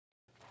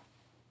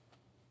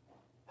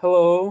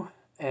Hello,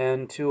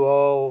 and to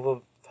all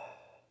of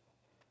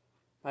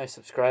my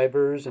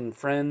subscribers and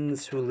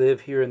friends who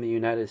live here in the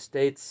United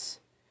States.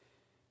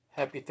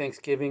 Happy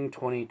Thanksgiving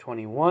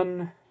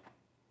 2021.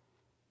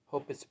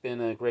 Hope it's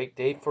been a great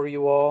day for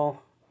you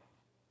all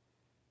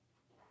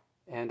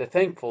and a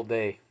thankful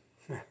day.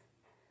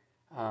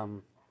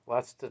 um,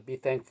 Lots to be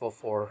thankful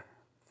for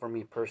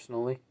me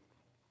personally.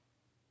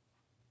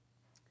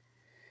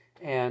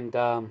 And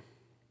it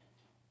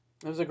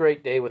was a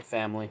great day with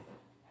family.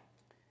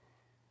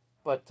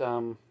 But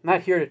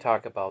not here to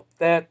talk about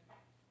that.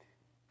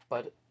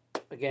 But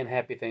again,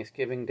 happy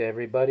Thanksgiving to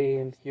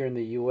everybody here in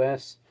the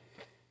U.S.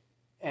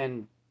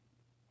 and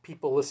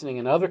people listening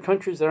in other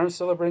countries that aren't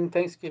celebrating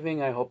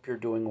Thanksgiving. I hope you're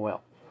doing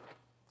well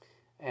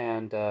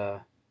and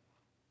have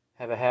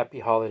a happy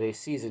holiday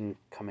season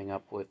coming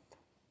up with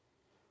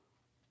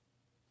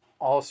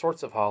all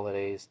sorts of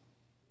holidays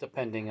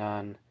depending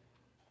on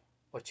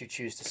what you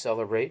choose to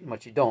celebrate and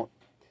what you don't.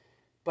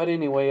 But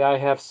anyway, I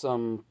have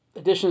some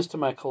additions to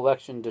my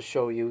collection to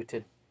show you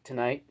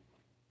tonight.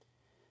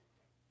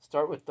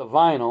 Start with the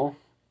vinyl,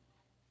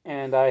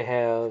 and I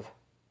have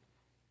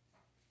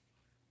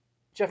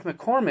Jeff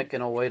McCormick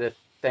in a way to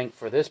thank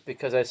for this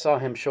because I saw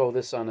him show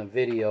this on a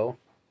video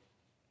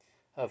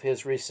of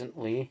his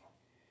recently.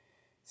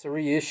 It's a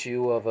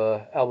reissue of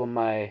an album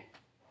I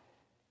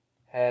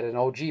had an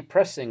OG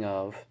pressing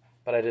of,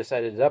 but I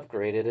decided to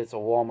upgrade it. It's a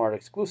Walmart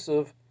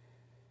exclusive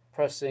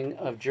pressing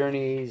of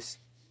Journey's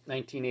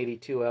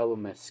 1982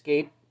 album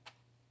Escape.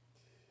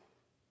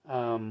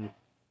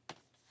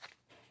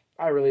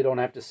 I really don't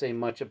have to say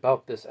much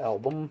about this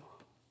album,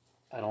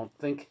 I don't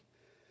think,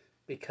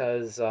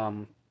 because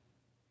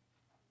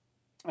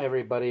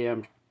everybody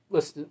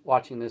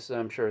watching this,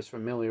 I'm sure, is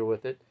familiar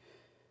with it.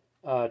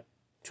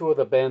 Two of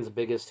the band's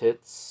biggest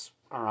hits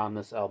are on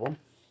this album.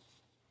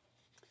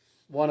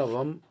 One of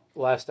them,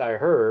 Last I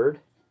Heard,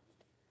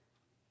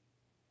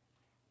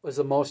 was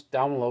the most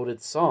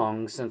downloaded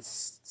song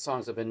since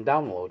songs have been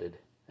downloaded,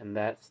 and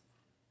that's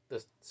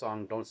the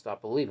song Don't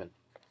Stop Believin'.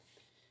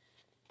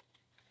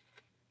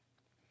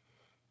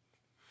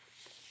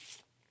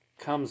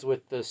 Comes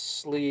with the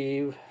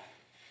sleeve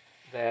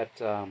that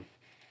to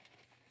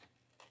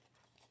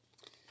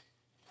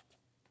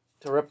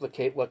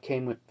replicate what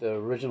came with the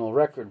original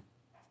record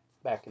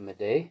back in the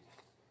day,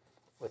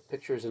 with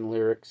pictures and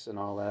lyrics and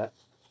all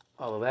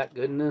of that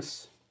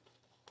goodness.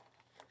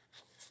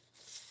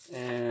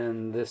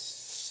 And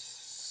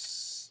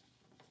this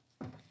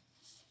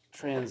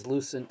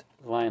translucent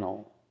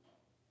vinyl.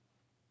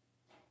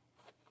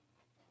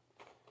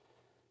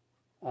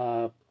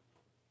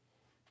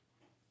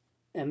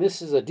 And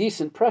this is a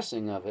decent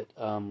pressing of it.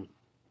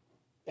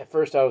 At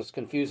first I was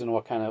confused on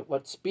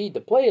what speed to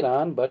play it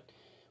on, but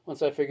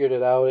once I figured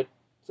it out,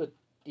 it's a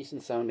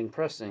decent sounding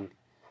pressing.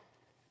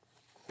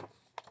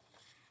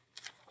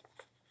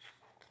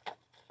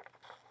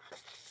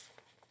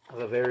 Of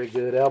a very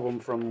good album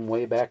from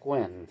way back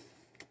when.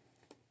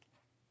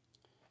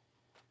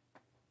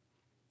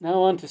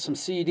 Now on to some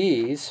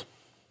CDs.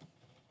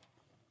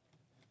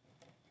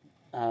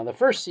 The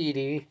first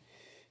CD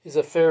is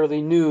a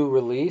fairly new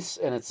release,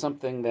 and it's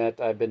something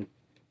that I've been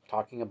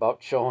talking about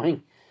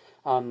showing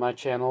on my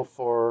channel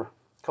for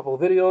a couple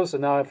of videos,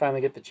 and now I finally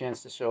get the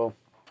chance to show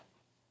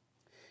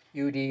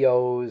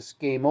UDO's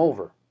Game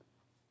Over.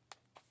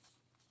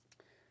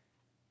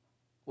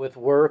 With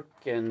work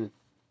and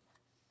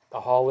the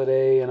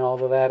holiday and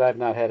all of that, I've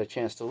not had a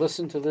chance to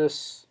listen to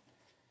this.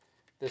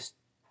 This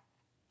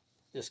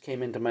just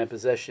came into my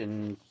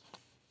possession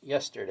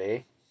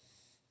yesterday.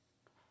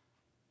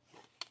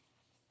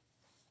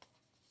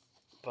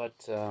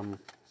 But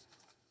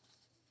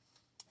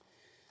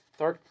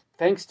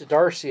thanks to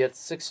Darcy at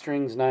Six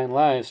Strings Nine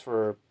Lives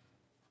for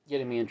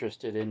getting me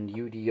interested in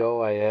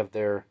UDO. I have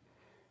their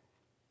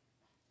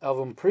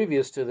album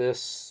previous to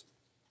this,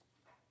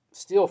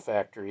 Steel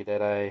Factory,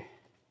 that I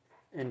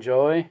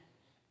enjoy.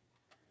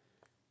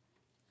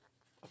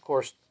 Of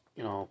course,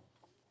 no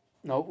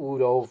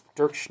Udo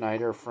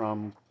Dirkschneider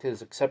from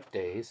Tis Accept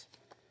Days.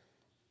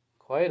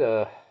 Quite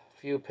a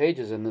few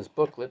pages in this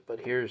booklet,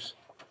 but here's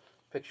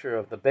a picture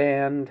of the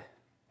band.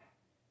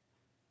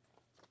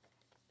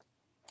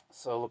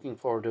 So looking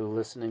forward to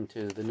listening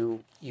to the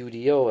new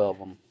UDO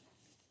album.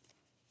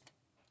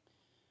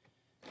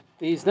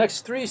 These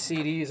next three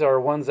CDs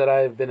are ones that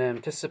I've been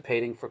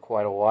anticipating for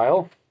quite a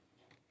while.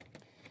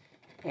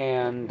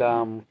 And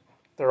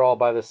they're all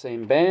by the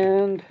same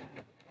band.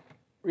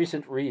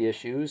 Recent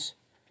reissues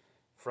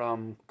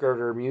from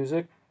Girder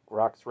Music,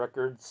 Rox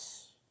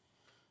Records,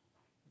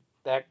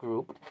 that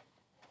group.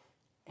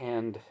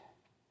 And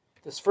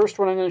this first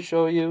one I'm going to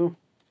show you,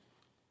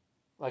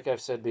 like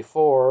I've said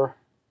before,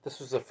 this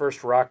was the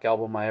first rock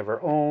album I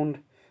ever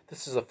owned.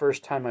 This is the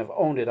first time I've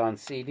owned it on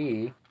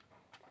CD.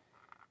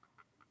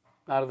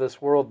 Out of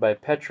This World by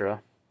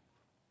Petra.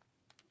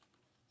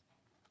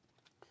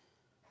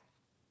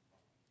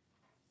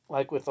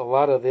 Like with a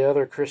lot of the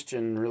other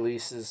Christian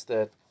releases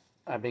that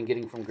I've been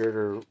getting from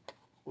Girder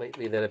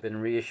lately that have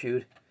been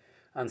reissued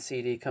on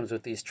CD, comes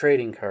with these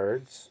trading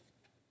cards.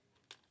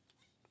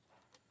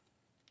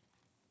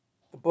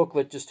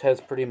 booklet just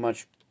has pretty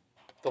much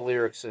the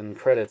lyrics and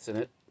credits in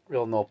it.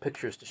 Real no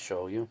pictures to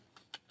show you.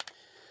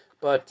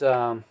 But,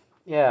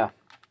 yeah.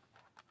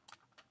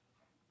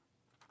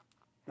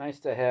 Nice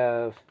to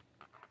have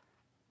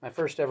my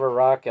first ever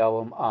rock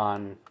album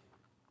on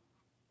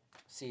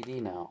CD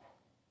now.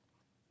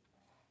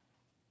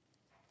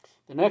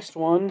 The next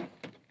one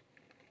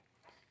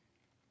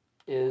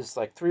is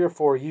like 3 or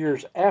 4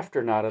 years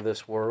after Not of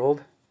This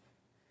World,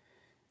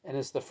 and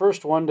it's the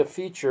first one to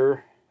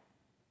feature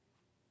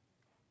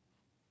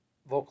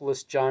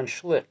vocalist John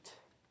Schlitt,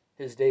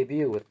 his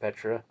debut with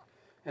Petra.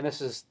 And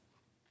this is,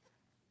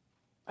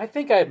 I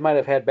think I might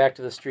have had Back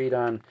to the Street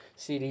on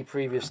CD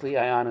previously.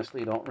 I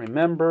honestly don't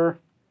remember.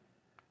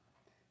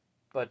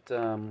 But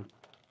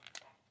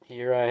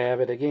here I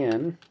have it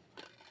again.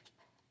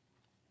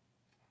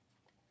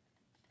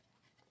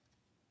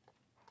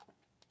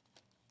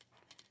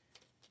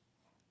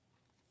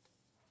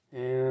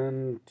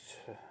 And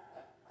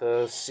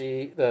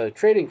the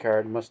trading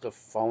card must have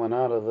fallen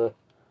out of the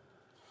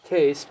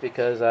case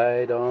because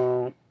I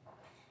don't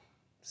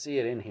see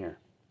it in here.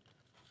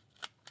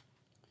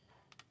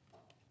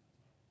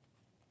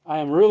 I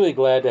am really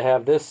glad to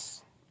have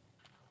this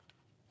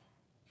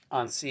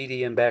on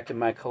CD and back in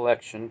my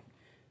collection.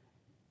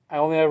 I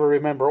only ever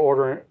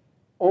remember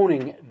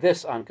owning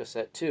this on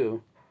cassette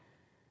too.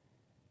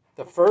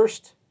 The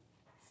first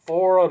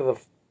four out of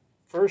the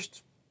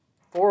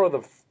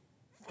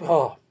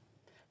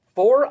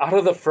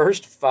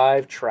first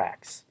 5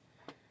 tracks.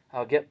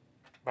 I'll get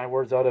my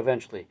words out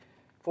eventually.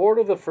 4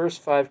 of the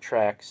first 5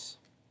 tracks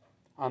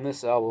on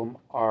this album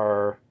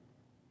are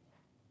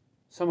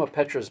some of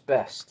Petra's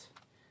best.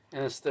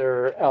 And it's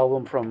their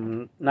album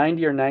from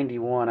 90 or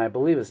 91, I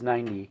believe it's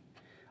 90,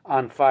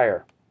 On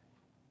Fire.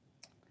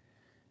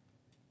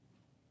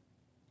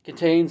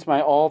 Contains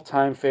my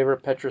all-time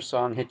favorite Petra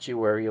song, Hit You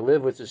Where You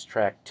Live, which is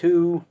track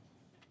 2.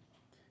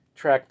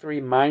 Track 3,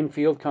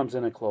 Minefield, comes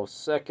in a close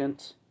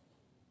second.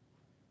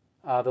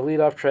 The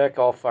lead-off track,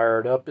 All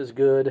Fired Up, is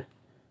good.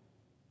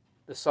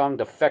 The song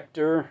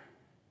Defector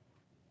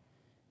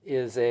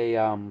is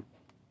a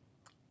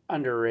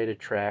underrated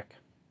track.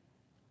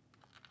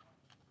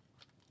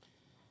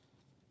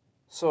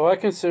 So I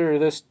consider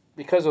this,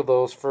 because of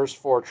those first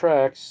 4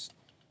 tracks,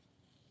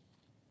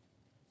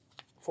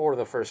 4 of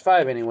the first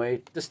 5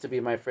 anyway, this to be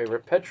my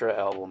favorite Petra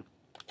album.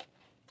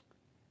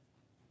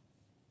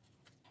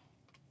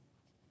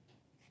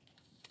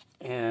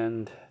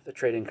 And the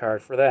trading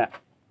card for that.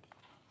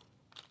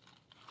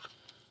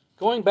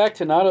 Going back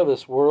to Not of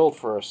This World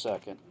for a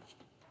second,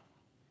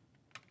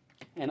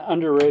 and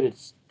underrated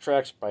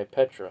tracks by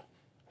Petra.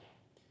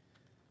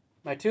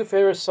 My 2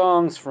 favorite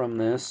songs from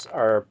this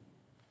are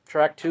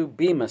track 2,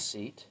 Bema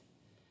Seat.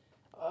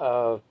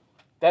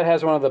 That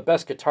has one of the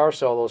best guitar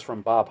solos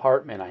from Bob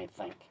Hartman, I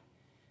think,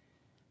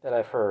 that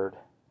I've heard.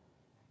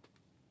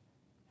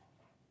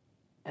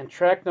 And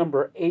track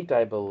number 8,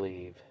 I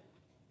believe,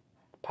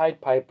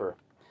 Pied Piper.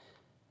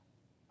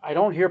 I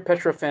don't hear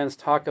Petra fans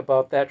talk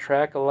about that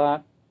track a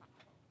lot.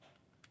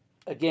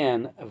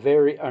 Again, a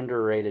very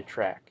underrated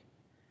track.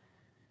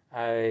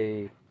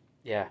 And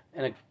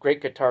a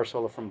great guitar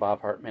solo from Bob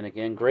Hartman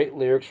again. Great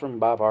lyrics from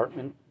Bob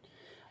Hartman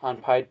on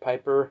Pied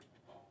Piper.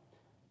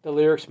 The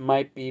lyrics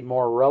might be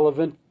more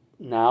relevant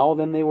now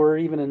than they were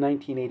even in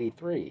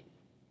 1983.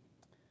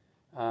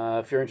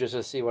 If you're interested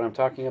to see what I'm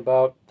talking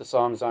about, the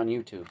song's on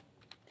YouTube,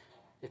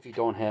 if you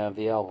don't have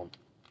the album.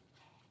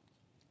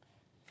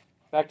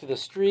 Back to the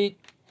Street,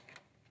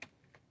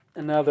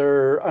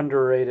 another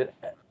underrated.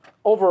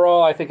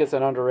 Overall, I think it's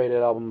an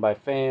underrated album by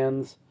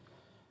fans.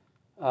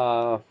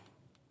 I'd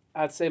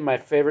say my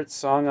favorite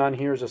song on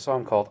here is a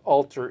song called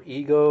Alter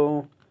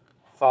Ego,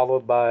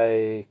 followed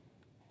by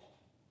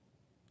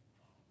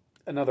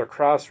another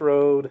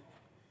Crossroad,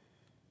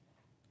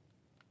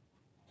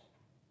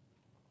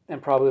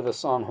 and probably the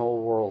song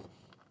Whole World.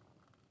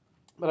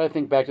 But I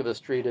think Back to the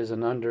Street is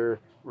an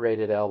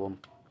underrated album.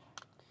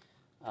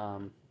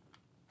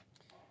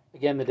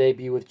 Again, the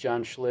debut with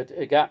John Schlitt,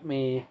 it got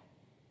me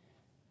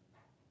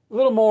a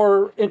little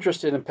more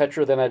interested in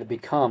Petra than I'd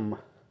become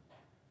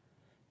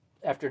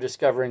after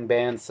discovering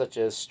bands such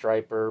as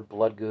Stryper,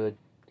 Bloodgood,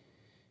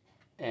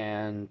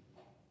 and,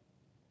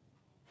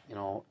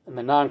 in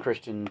the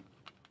non-Christian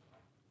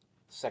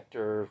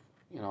sector,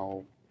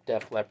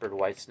 Def Leppard,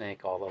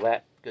 Whitesnake, all of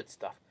that good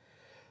stuff.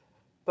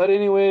 But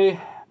anyway,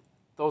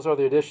 those are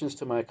the additions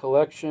to my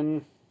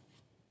collection.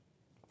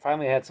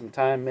 Finally had some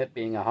time, it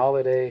being a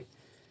holiday,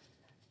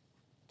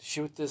 to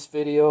shoot this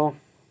video.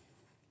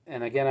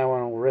 And again, I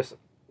want to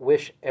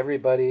wish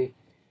everybody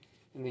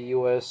in the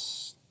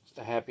U.S.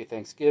 a happy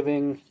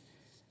Thanksgiving,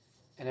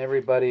 and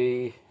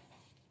everybody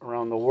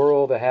around the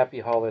world a happy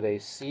holiday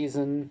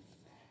season,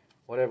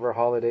 whatever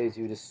holidays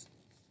you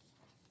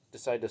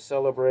decide to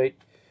celebrate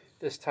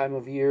this time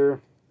of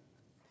year.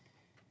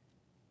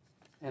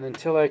 And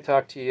until I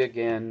talk to you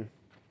again,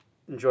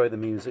 enjoy the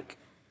music.